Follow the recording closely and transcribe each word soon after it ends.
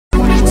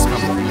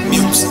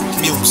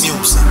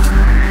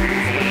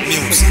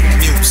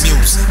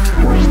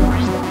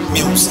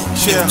music,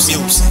 yeah.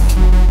 music,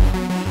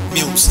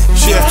 music,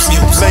 yeah.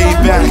 music, Lay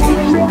back,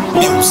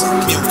 music,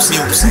 music,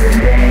 music,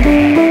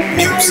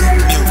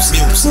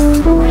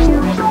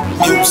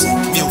 music,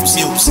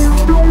 music,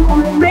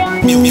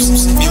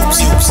 music,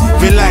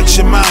 music. relax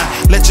your mind,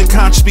 let your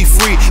conscience be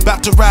free.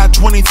 About to ride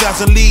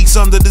 20,000 leagues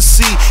under the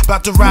sea.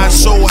 About to ride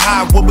so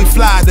high when we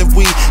fly that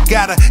we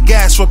gotta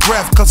gas for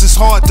breath, cause it's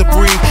hard to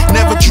breathe.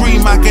 Never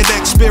dream I could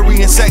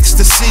experience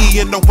ecstasy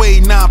in the way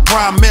not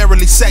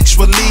primarily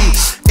sexually.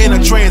 In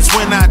a trance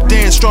when I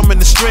dance, strumming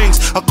the strings,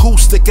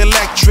 acoustic,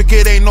 electric,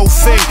 it ain't no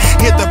thing.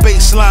 Hit the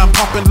bass line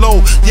pumping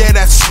low, yeah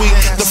that's sweet.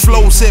 The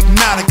flow's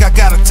hypnotic, I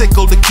gotta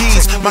tickle the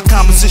keys. My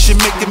composition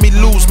making me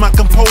lose my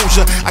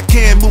composure. I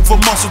can't move a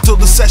muscle till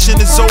the session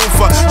is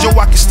over. Yo,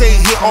 I can stay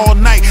here all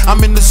night,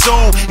 I'm in the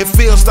zone. It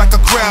feels like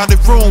a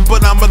crowded room,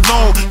 but I'm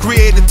alone.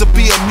 Created to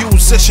be a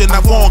musician, I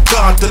want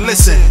God to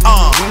listen.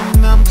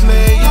 When I'm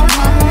playing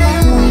my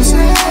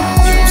music,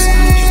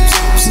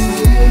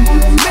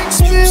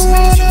 makes me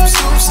lose.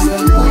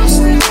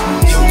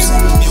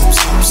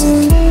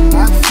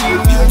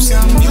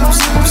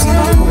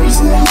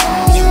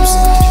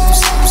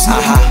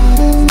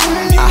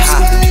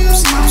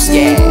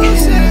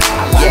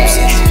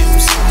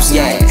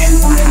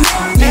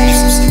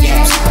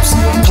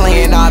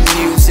 Playing our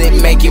music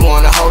make you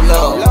wanna hold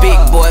up. Big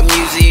boy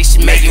music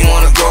should make you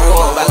wanna grow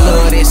up. I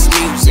love this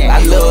music, I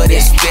love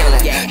this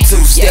feeling.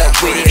 Two-step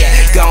with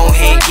it, go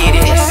ahead get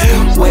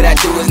it. What I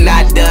do is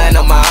not done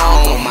on my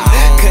own.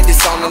 Cut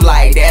this on the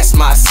light, that's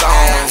my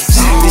song.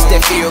 This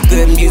that feel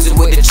good music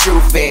with the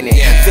truth in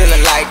it.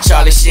 Feeling like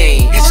Charlie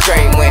Sheen,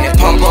 straight winning.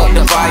 Pump up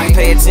the volume,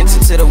 pay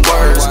attention to the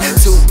words.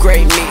 Two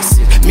great mixes,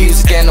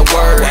 music and the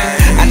word.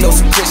 I know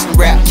some Christian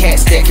rap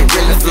cats that can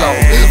really flow.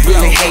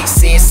 Really hate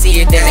seeing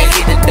it, then they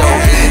hit the door.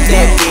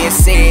 That being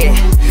said,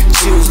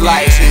 choose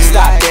life,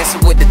 stop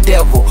dancing with the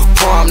devil.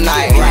 Prom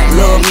night,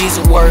 love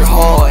music, work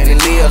hard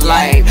and live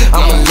life.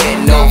 I'ma let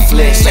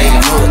Noflesh lay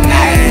the hood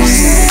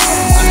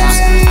nice.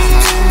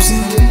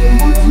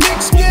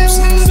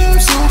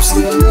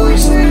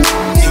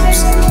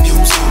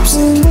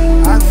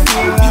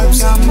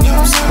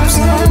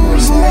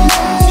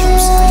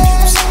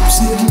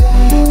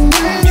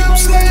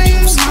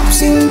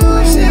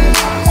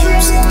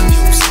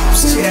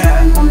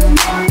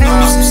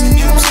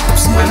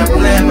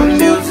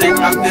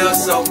 I feel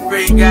so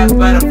free, got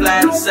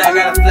butterfly inside,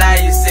 gotta fly,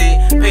 you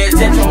see. Pay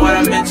attention to what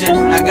I mention,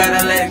 I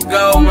gotta let it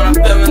go. When I'm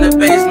feeling the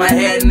bass, my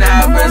head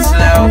now real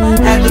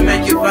slow. Have to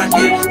make it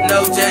funky,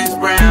 no James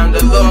Brown.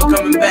 The Lord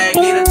coming back,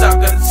 he the talk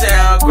of the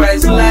town.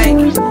 Christ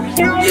like,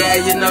 yeah,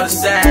 you know the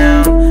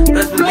sound.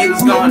 Best believe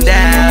it's going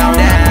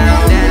down.